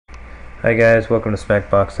Hi guys, welcome to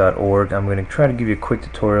smackbox.org. I'm going to try to give you a quick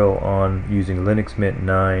tutorial on using Linux Mint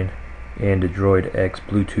 9 and the DroidX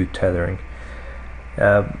Bluetooth tethering.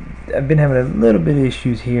 I've been having a little bit of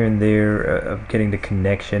issues here and there of getting the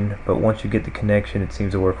connection, but once you get the connection it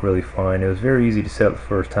seems to work really fine. It was very easy to set up the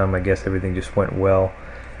first time. I guess everything just went well.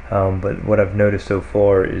 But what I've noticed so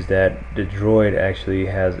far is that the Droid actually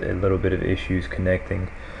has a little bit of issues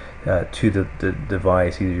connecting to the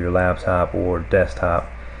device, either your laptop or desktop.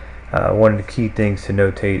 One of the key things to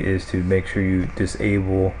notate is to make sure you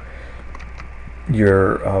disable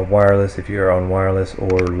your wireless if you're on wireless,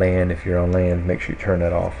 or LAN if you're on LAN. Make sure you turn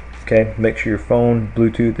that off. Okay, make sure your phone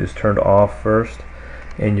Bluetooth is turned off first,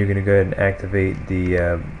 and you're going to go ahead and activate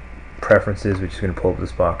the preferences, which is going to pull up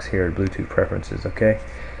this box here, Bluetooth preferences. Okay,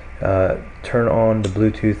 turn on the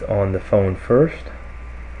Bluetooth on the phone first.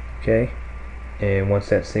 Okay, and once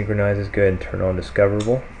that synchronizes, go ahead and turn on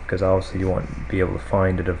discoverable, because obviously you want to be able to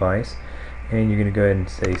find a device, and you're going to go ahead and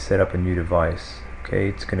say set up a new device. Okay,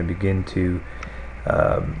 it's going to begin to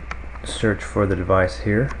search for the device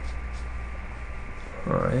here.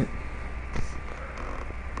 Alright,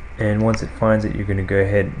 and once it finds it, you're going to go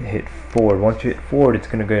ahead and hit forward. Once you hit forward, it's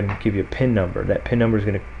going to go ahead and give you a PIN number. That PIN number is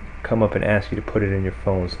going to come up and ask you to put it in your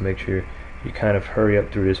phone, so make sure you kind of hurry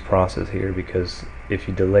up through this process here, because if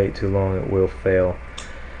you delay it too long it will fail.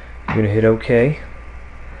 You're going to hit OK,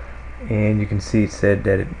 and you can see it said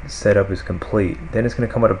that setup is complete. Then it's going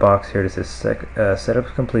to come out a box here that says setup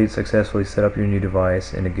is complete, successfully set up your new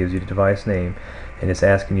device, and it gives you the device name, and it's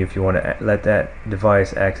asking you if you want to let that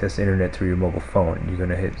device access the internet through your mobile phone. You're going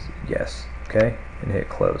to hit yes, okay, and hit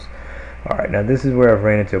close. Alright, now this is where I've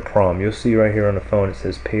ran into a problem. You'll see right here on the phone it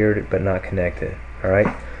says paired but not connected. Alright,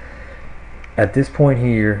 at this point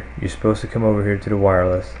here you're supposed to come over here to the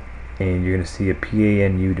wireless, and you're going to see a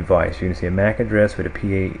PANU device. You're going to see a MAC address with a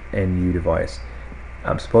PANU device.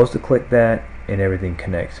 I'm supposed to click that and everything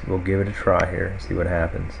connects. We'll give it a try here and see what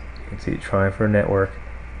happens. You can see it trying for a network,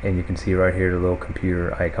 and you can see right here the little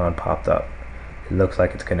computer icon popped up. It looks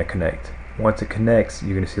like it's going to connect. Once it connects,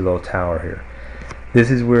 you're going to see a little tower here. This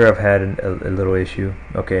is where I've had a little issue.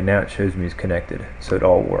 Okay, now it shows me it's connected, so it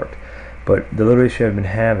all worked. But the little issue I've been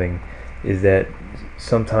having is that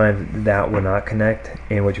sometimes that will not connect,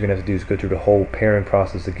 and what you're gonna have to do is go through the whole pairing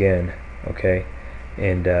process again. Okay,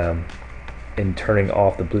 and turning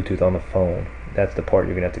off the Bluetooth on the phone. That's the part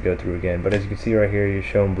you're gonna have to go through again. But as you can see right here, you're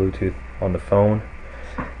showing Bluetooth on the phone,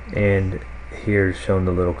 and here is showing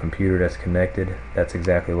the little computer that's connected. That's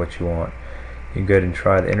exactly what you want. You can go ahead and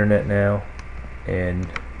try the internet now, and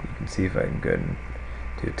you can see if I can go ahead and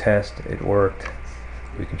do a test. It worked.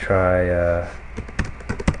 We can try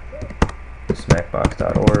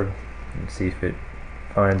smackbox.org and see if it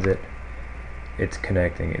finds it. It's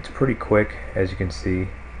connecting. It's pretty quick, as you can see.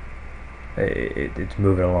 It's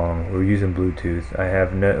moving along. We're using Bluetooth. I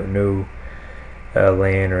have no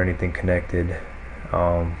LAN or anything connected,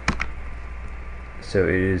 so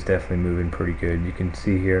it is definitely moving pretty good. You can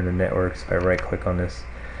see here in the networks, if I right click on this,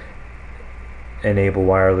 enable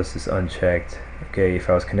wireless is unchecked. Okay, if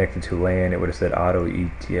I was connected to LAN it would have said auto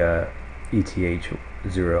ETH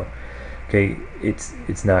 0. Okay,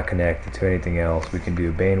 it's not connected to anything else. We can do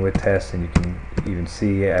a bandwidth test, and you can even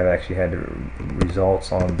see I've actually had the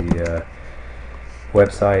results on the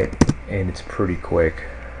website, and it's pretty quick.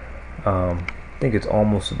 I think it's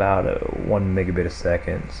almost about 1 megabit a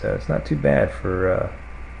second, so it's not too bad for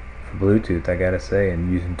Bluetooth, I gotta say,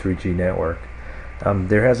 and using 3G network.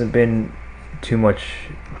 There hasn't been too much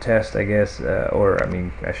test, I guess, or I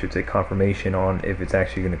mean I should say confirmation on if it's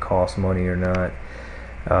actually going to cost money or not.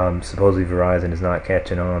 Supposedly Verizon is not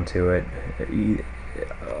catching on to it.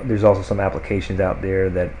 There's also some applications out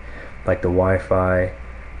there that, like the Wi-Fi,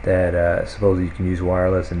 that supposedly you can use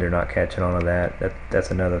wireless, and they're not catching on to that.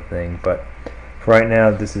 That's another thing. But for right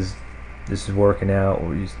now, this is working out.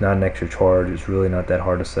 It's not an extra charge. It's really not that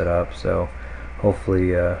hard to set up. So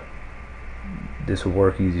hopefully this will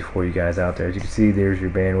work easy for you guys out there. As you can see, there's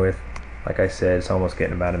your bandwidth. Like I said, it's almost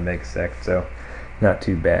getting about a megasecond, so not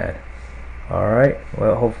too bad. Alright,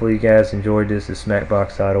 well, hopefully you guys enjoyed this. This is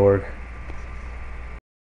smackbox.org.